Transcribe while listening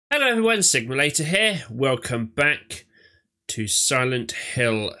everyone, Sigmulator here. Welcome back to Silent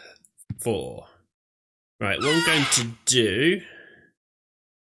Hill 4. Right, what I'm going to do...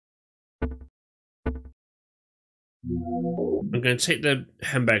 I'm going to take the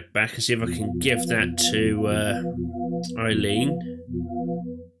handbag back and see if I can give that to Eileen.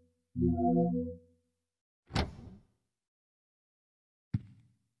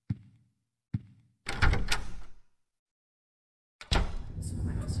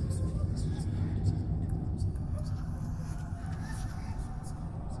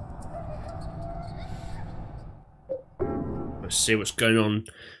 Let's see what's going on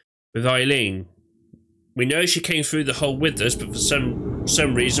with Eileen. We know she came through the hole with us, but for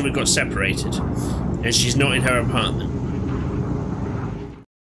some reason we got separated, and she's not in her apartment.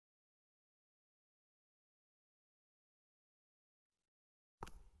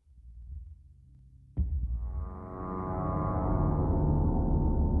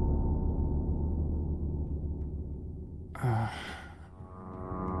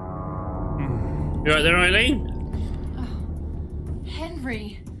 You right there, Eileen?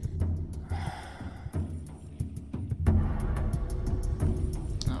 Henry.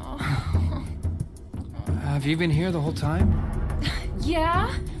 Have you been here the whole time?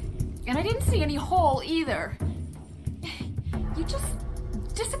 Yeah? And I didn't see any hole either. You just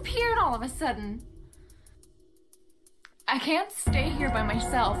disappeared all of a sudden. I can't stay here by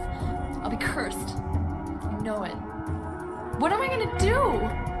myself. I'll be cursed. You know it. What am I gonna do?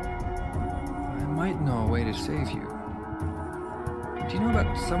 I might know a way to save you. Do you know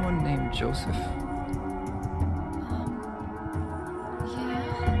about someone named Joseph?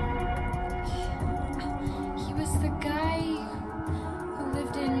 The guy who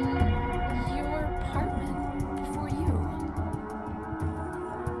lived in your apartment before you.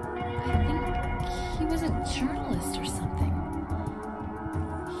 I think he was a journalist or something.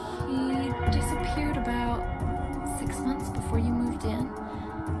 He disappeared about 6 months before you moved in.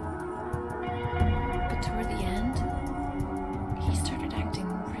 But toward the end, he started acting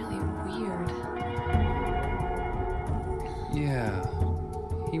really weird. Yeah,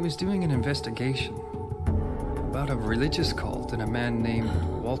 he was doing an investigation about a religious cult and a man named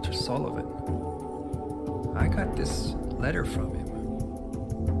Walter Sullivan. I got this letter from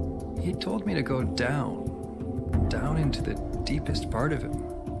him. He told me to go down into the deepest part of him,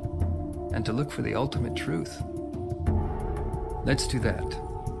 and to look for the ultimate truth. Let's do that.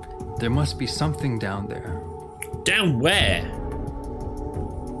 There must be something down there. Down where?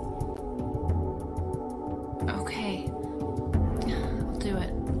 Okay. I'll do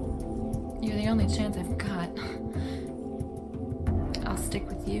it. You're the only chance I've got. I'll stick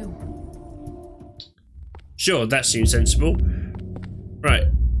with you. Sure, that seems sensible. Right.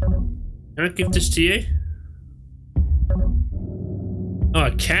 Can I give this to you? Oh, I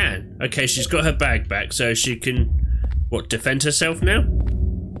can. Okay, she's got her bag back, so she can, what, defend herself now?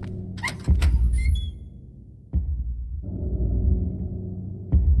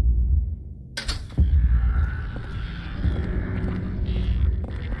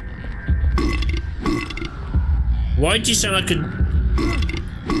 Why do you sound like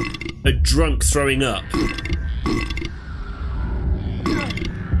a drunk throwing up?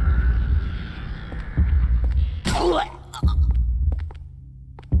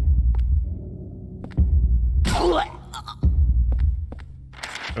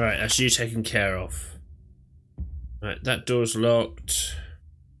 Alright, that's you taken care of. Right, that door's locked.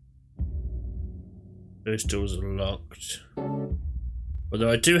 Those doors are locked. Although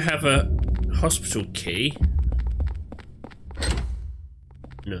I do have a hospital key.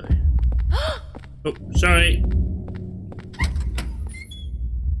 No. Oh, sorry.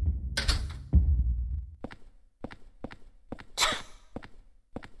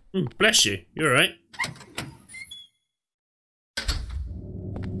 Bless you. You're alright.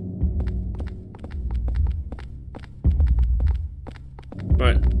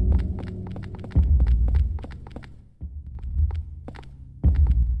 Right.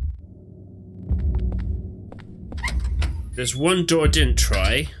 There's one door I didn't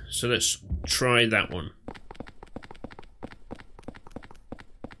try, so let's try that one.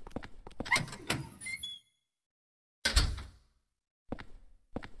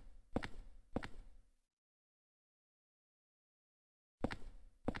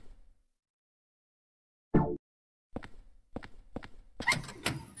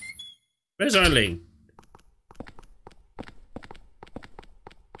 Where's Eileen?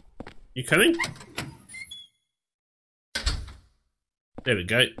 You coming? There we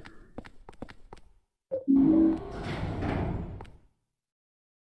go.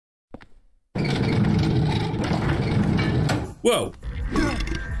 Whoa!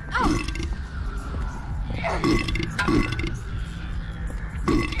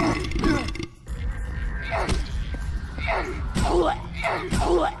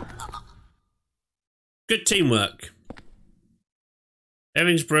 Good teamwork.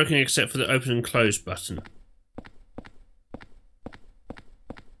 Everything's broken except for the open and close button.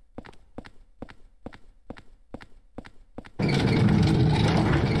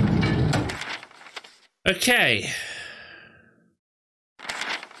 Okay.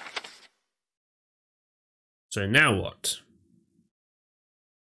 So now what?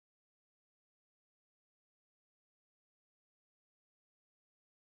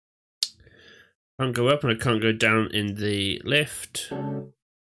 Can't go up and I can't go down in the lift.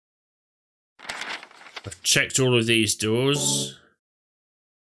 I've checked all of these doors.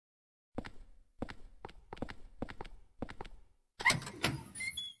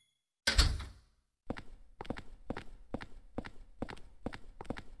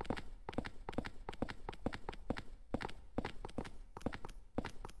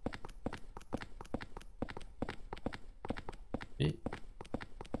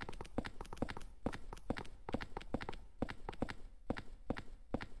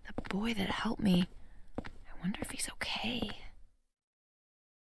 The boy that helped me, I wonder if he's okay.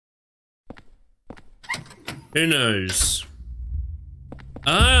 Who knows?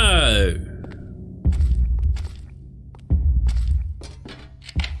 Oh!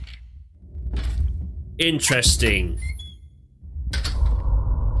 Interesting.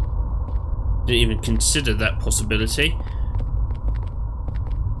 Didn't even consider that possibility.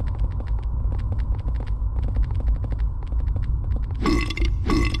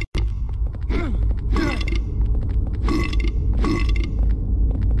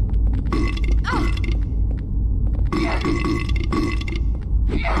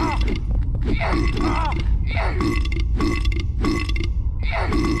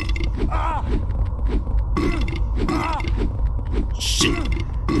 Shit.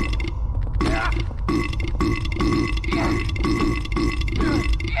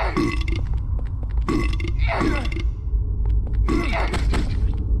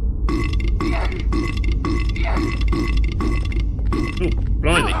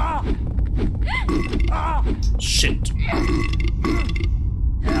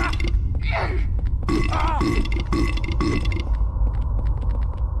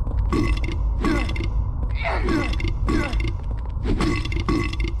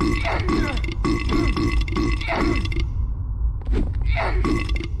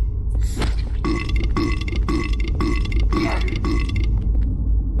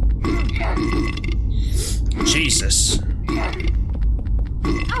 Jesus.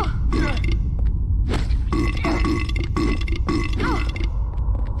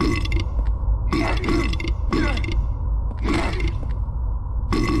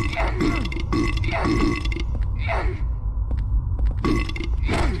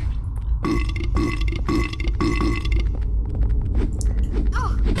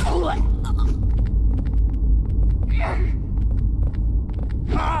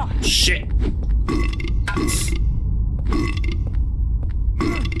 Shit.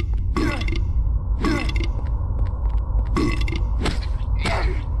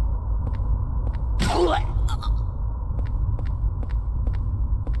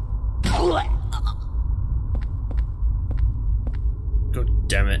 God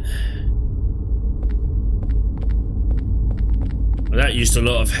damn it. Well, that used a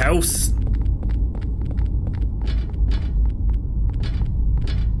lot of health.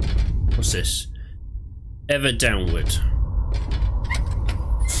 What's this? Ever downward.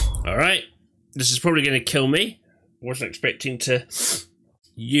 Alright. This is probably going to kill me. Wasn't expecting to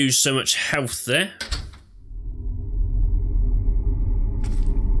use so much health there.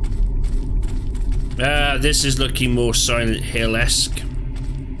 This is looking more Silent Hill-esque.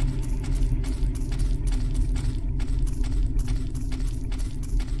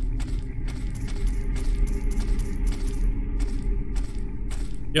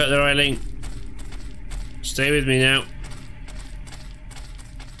 You out there, Eileen? Stay with me now.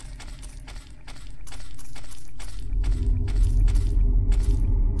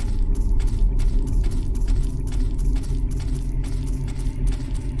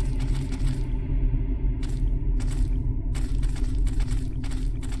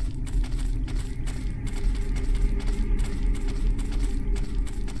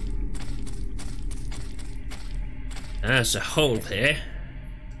 There's a hole here.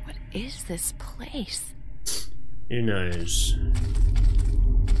 What is this place? Who knows?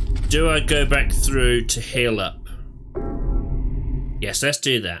 Do I go back through to heal up? Yes, let's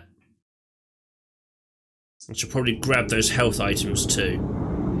do that. I should probably grab those health items too.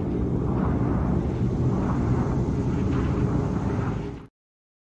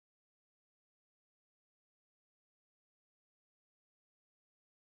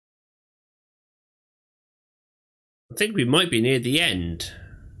 think we might be near the end.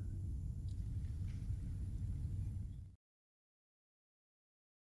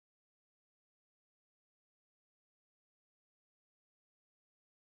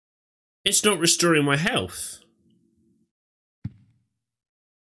 It's not restoring my health.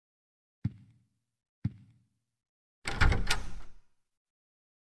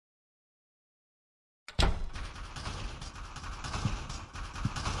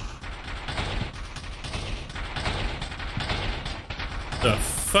 The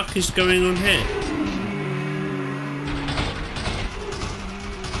fuck is going on here?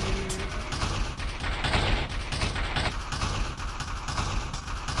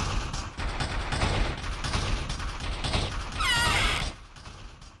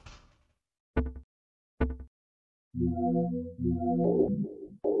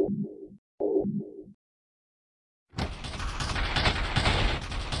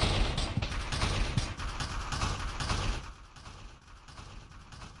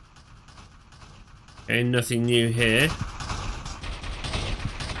 Okay, nothing new here.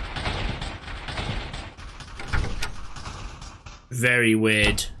 Very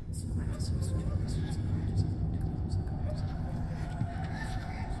weird.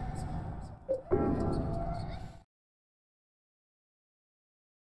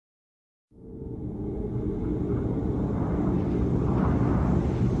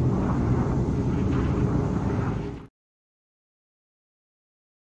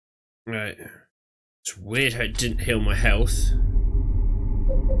 Right. It's weird how it didn't heal my health.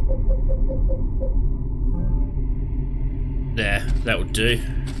 There, that would do.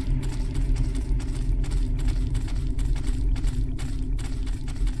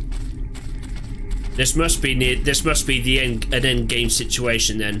 This must be near. This must be the an end game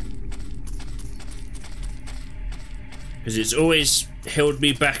situation then, because it's always held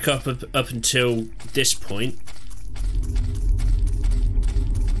me back up until this point.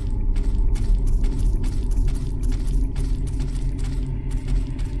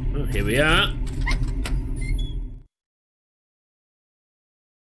 Oh, here we are.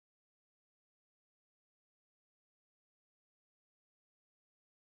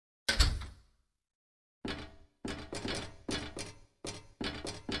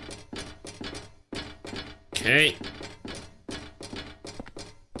 Okay.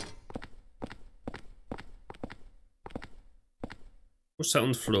 What's that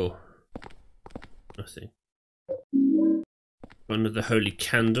on the floor? Nothing. Another holy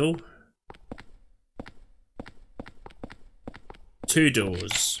candle. 2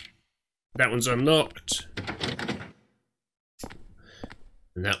 doors. That one's unlocked.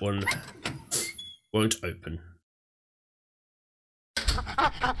 And that one won't open.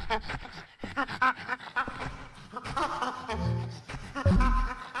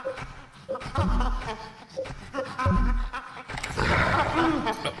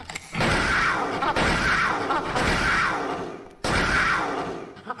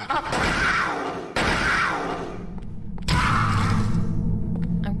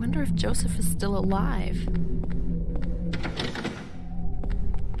 I wonder if Joseph is still alive.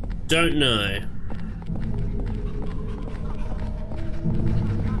 Don't know.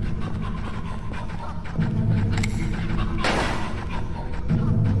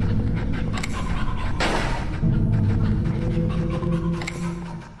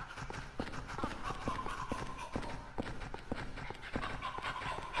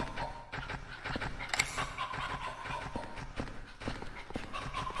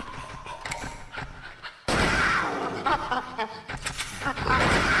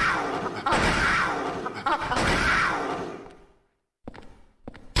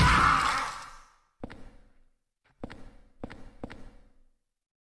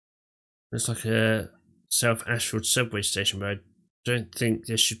 It's like a South Ashford subway station, but I don't think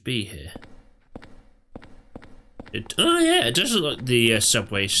this should be here. Oh yeah, it does look like the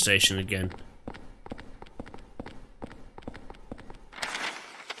subway station again.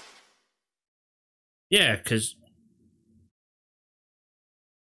 Yeah, because...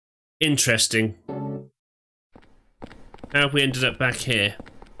 Interesting. How have we ended up back here?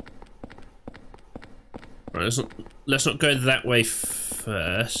 Right, let's not go that way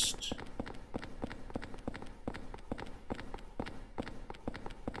first.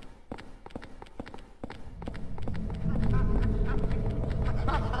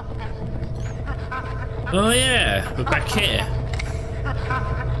 Oh yeah, we're back here.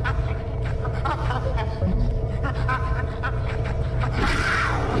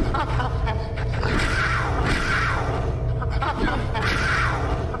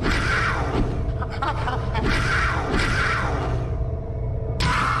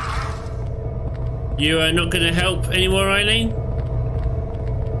 You are not going to help anymore, Eileen?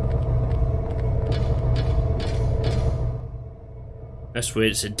 That's weird,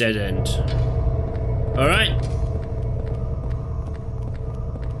 it's a dead end. Alright.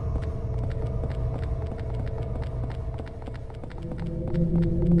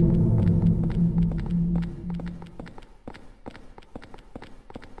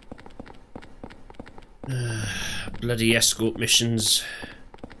 Bloody escort missions.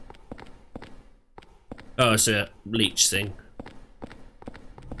 Oh, it's a leech thing.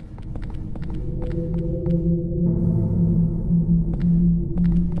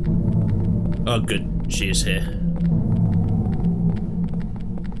 Oh, good. She is here.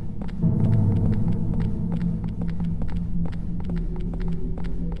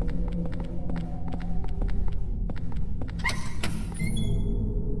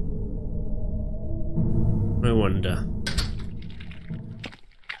 I wonder.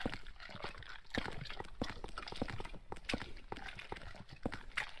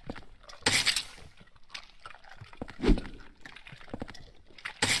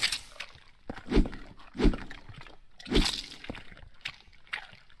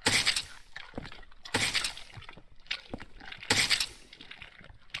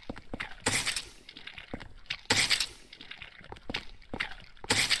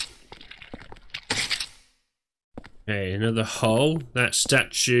 Okay, another hole. That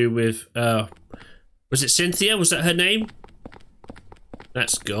statue with, was it Cynthia? Was that her name?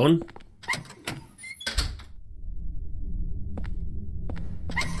 That's gone.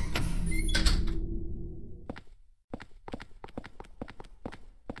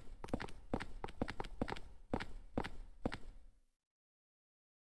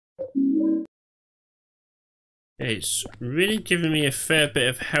 It's really giving me a fair bit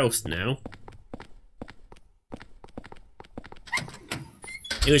of health now.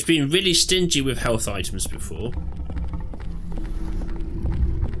 It was being really stingy with health items before.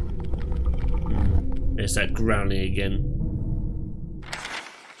 There's that growling again.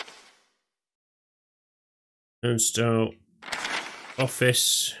 Turnstile.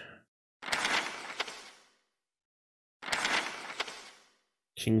 Office.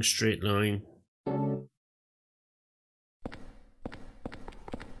 King Street line.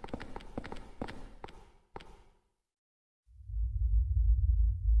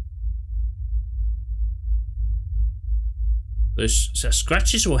 Is that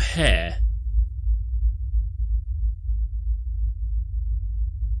scratches or hair?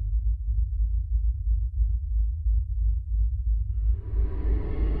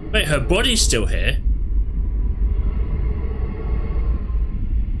 Wait, her body's still here?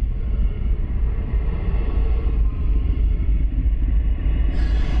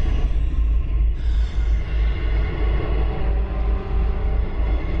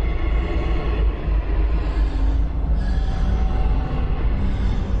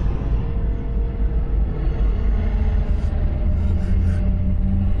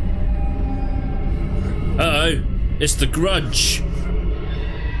 Uh-oh, it's the Grudge.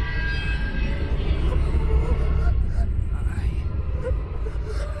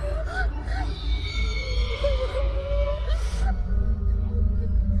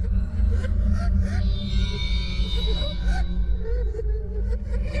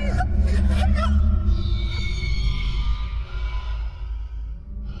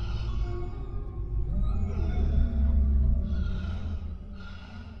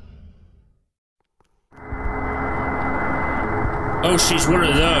 Oh, she's one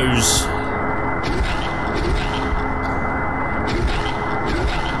of those.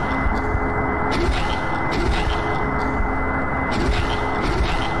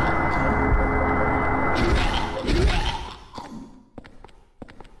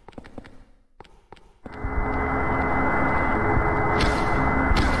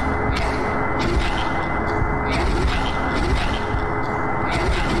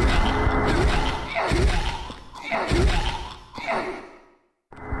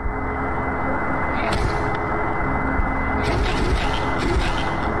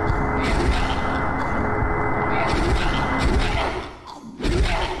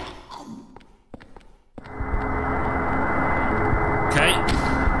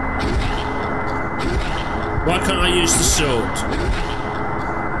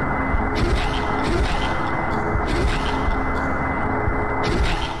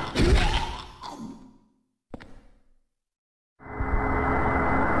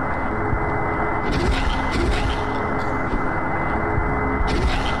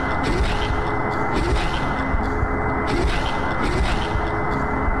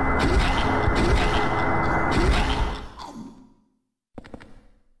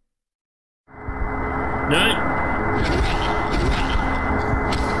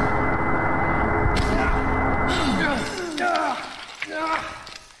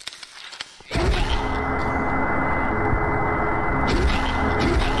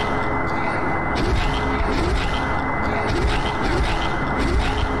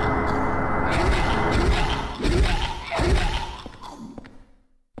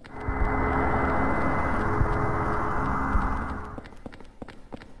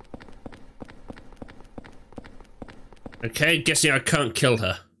 Okay, guessing I can't kill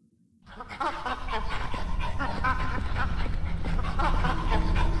her.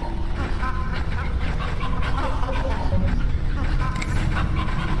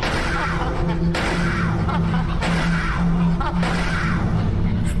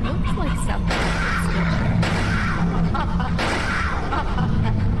 This looks like something.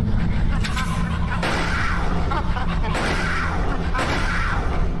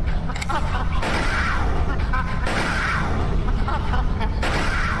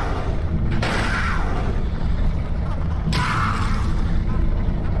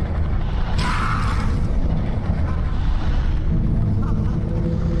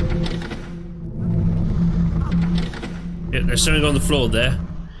 Yeah, there's something on the floor there.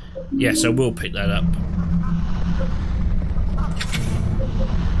 Yes, I will pick that up.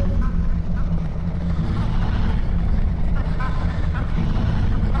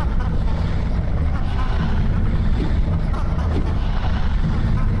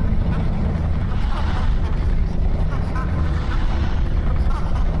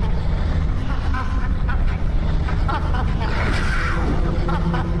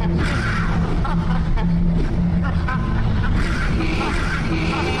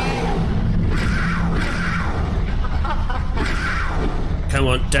 Come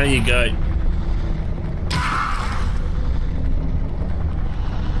on, down you go.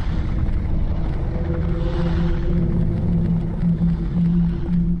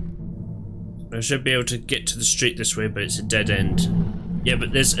 I should be able to get to the street this way, but it's a dead end. Yeah,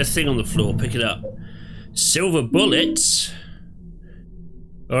 but there's a thing on the floor. Pick it up. Silver bullets.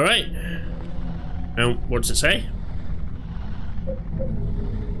 Alright. And what does it say?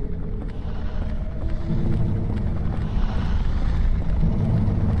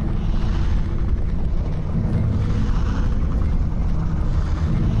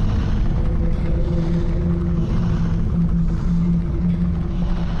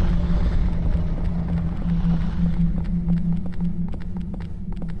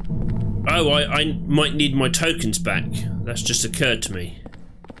 Oh, I might need my tokens back. That's just occurred to me.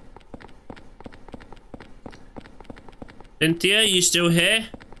 Cynthia, you still here?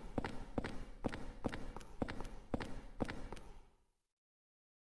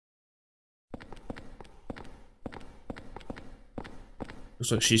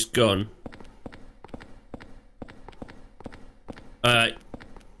 Looks like she's gone.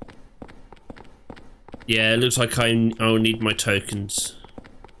 Yeah, it looks like I'll need my tokens.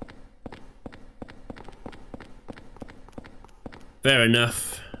 Fair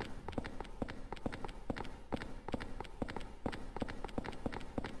enough.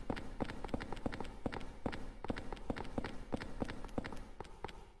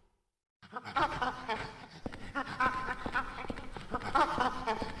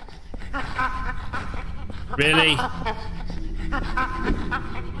 Really?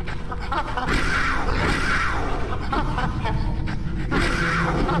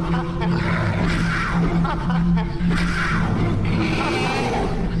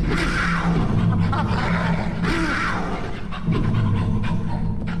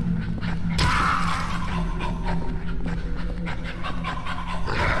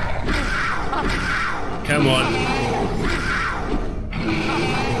 Come on.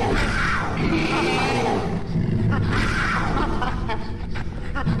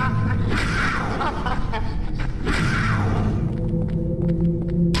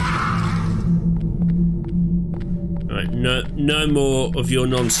 Right, no more of your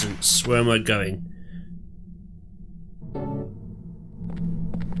nonsense. Where am I going?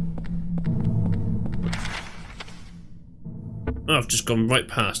 Oh, I've just gone right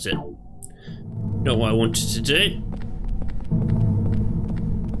past it. Not what I wanted to do.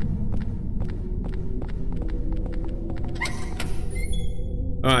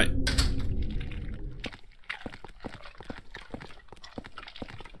 Alright.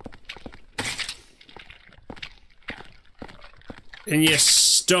 And yes,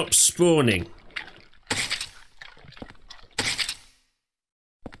 stop spawning.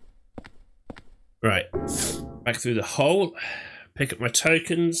 Right. Back through the hole. Pick up my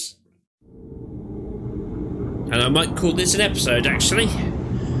tokens. And I might call this an episode, actually.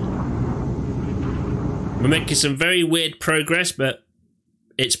 We're making some very weird progress, but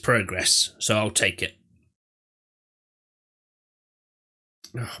it's progress, so I'll take it.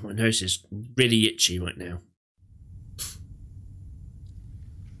 Oh, my nose is really itchy right now.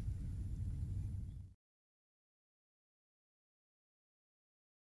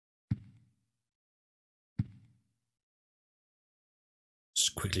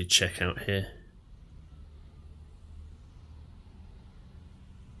 Just quickly check out here.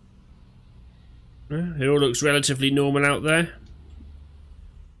 It all looks relatively normal out there.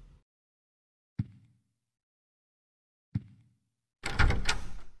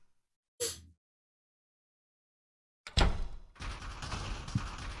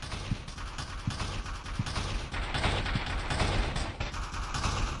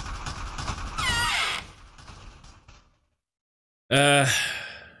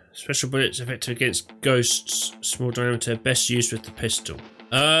 Special bullets effective against ghosts, small diameter, best used with the pistol.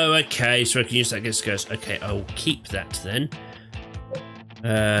 Oh, okay, so I can use that against ghosts. Okay, I will keep that then.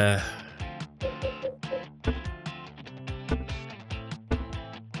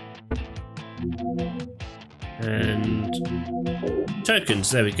 And tokens,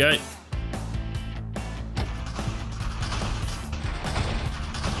 there we go.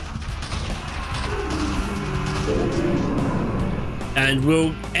 And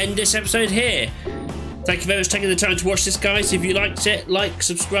we'll end this episode here. Thank you very much for taking the time to watch this, guys. If you liked it, like,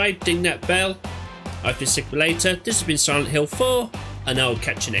 subscribe, ding that bell. I've been Sigma Later. This has been Silent Hill 4, and I'll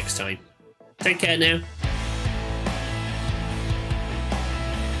catch you next time. Take care now.